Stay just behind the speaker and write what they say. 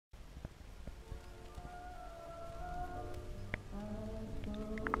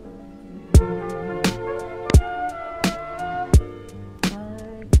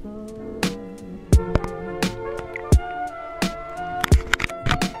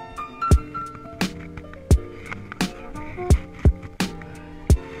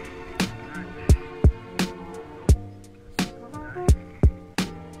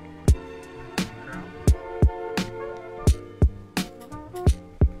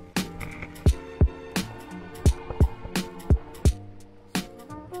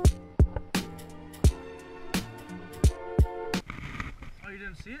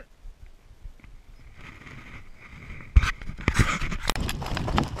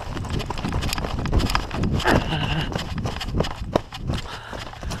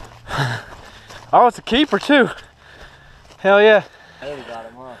Oh, it's a keeper too. Hell yeah. There we got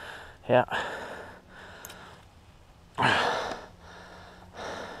him, huh? Yeah.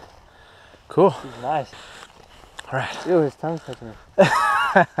 Cool. He's nice. All right. Ew, his tongue's touching me.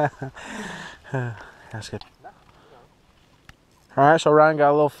 That's good. All right, so Ryan got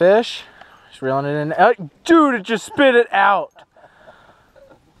a little fish. He's reeling it in. Dude, it just spit it out.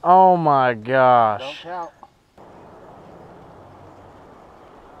 Oh my gosh. Don't count.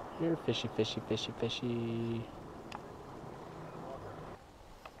 Here, fishy, fishy, fishy, fishy.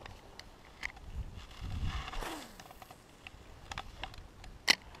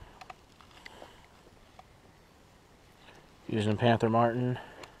 Using Panther Martin,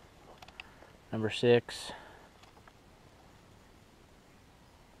 number 6.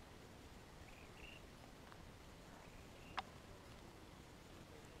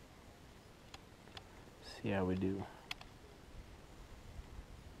 See how we do.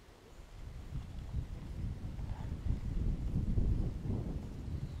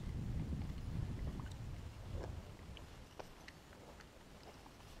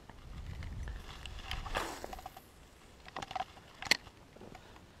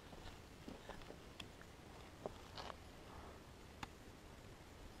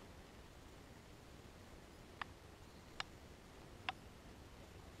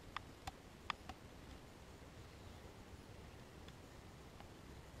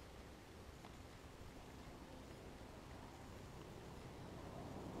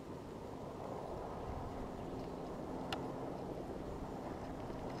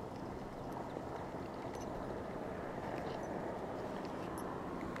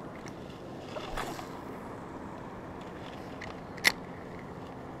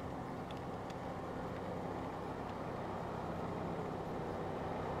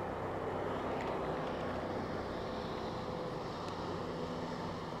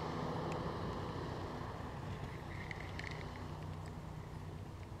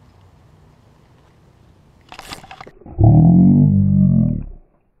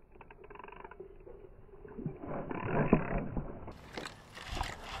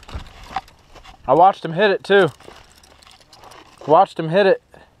 I watched him hit it too. Watched him hit it.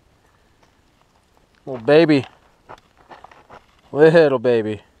 Little baby. Little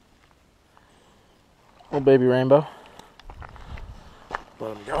baby. Little baby rainbow.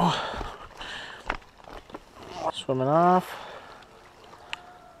 Let him go. Swimming off.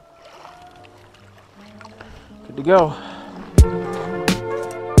 Good to go.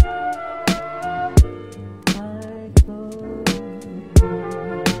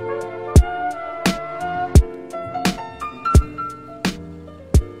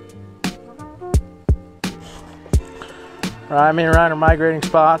 Right, me and Ryan are migrating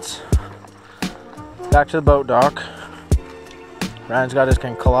spots. Back to the boat dock. Ryan's got his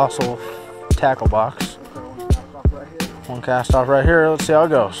colossal tackle box. One cast off right here. Let's see how it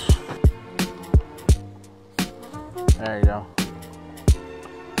goes. There you go.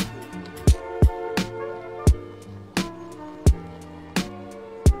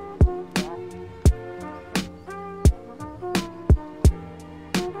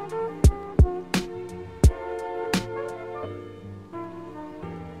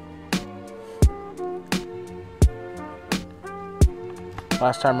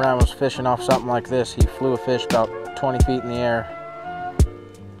 Last time Ryan was fishing off something like this, he flew a fish about 20 feet in the air.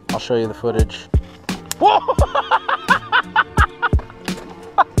 I'll show you the footage. Whoa!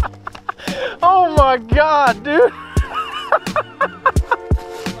 Oh my God, dude!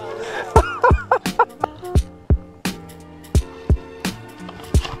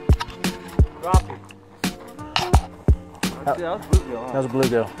 That was a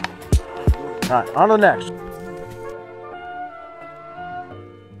bluegill. All right, on to the next.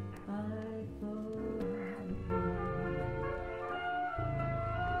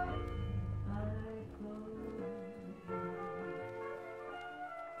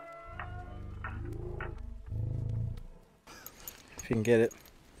 If you can get it.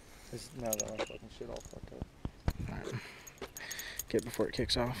 No, that one's fucking shit all fucked up. Alright. Get it before it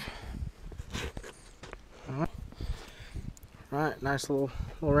kicks off. Alright, nice little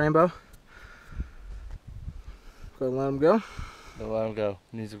rainbow. Go ahead and let him go. Don't let him go.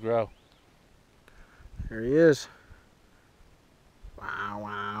 He needs to grow. There he is. Wow,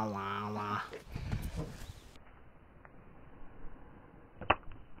 wow, wow, wow.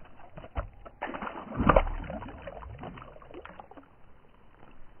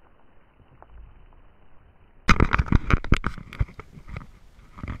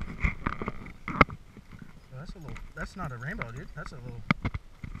 That's not a rainbow, dude. That's a little...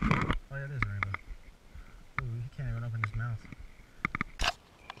 Oh yeah, it is a rainbow. Ooh, he can't even open his mouth.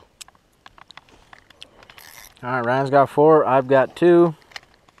 Alright, Ryan's got 4. I've got 2.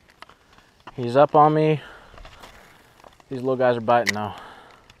 He's up on me. These little guys are biting though.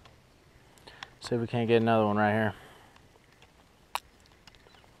 See if we can't get another one right here.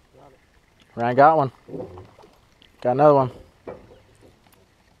 Ryan got one. Got another one.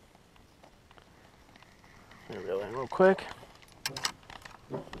 Let me reel in real quick.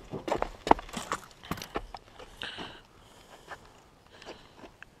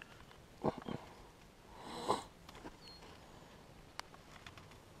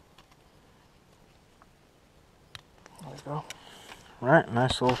 Let's go. Right,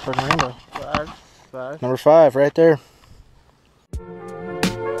 nice little fucking rainbow. Five. Number 5 right there.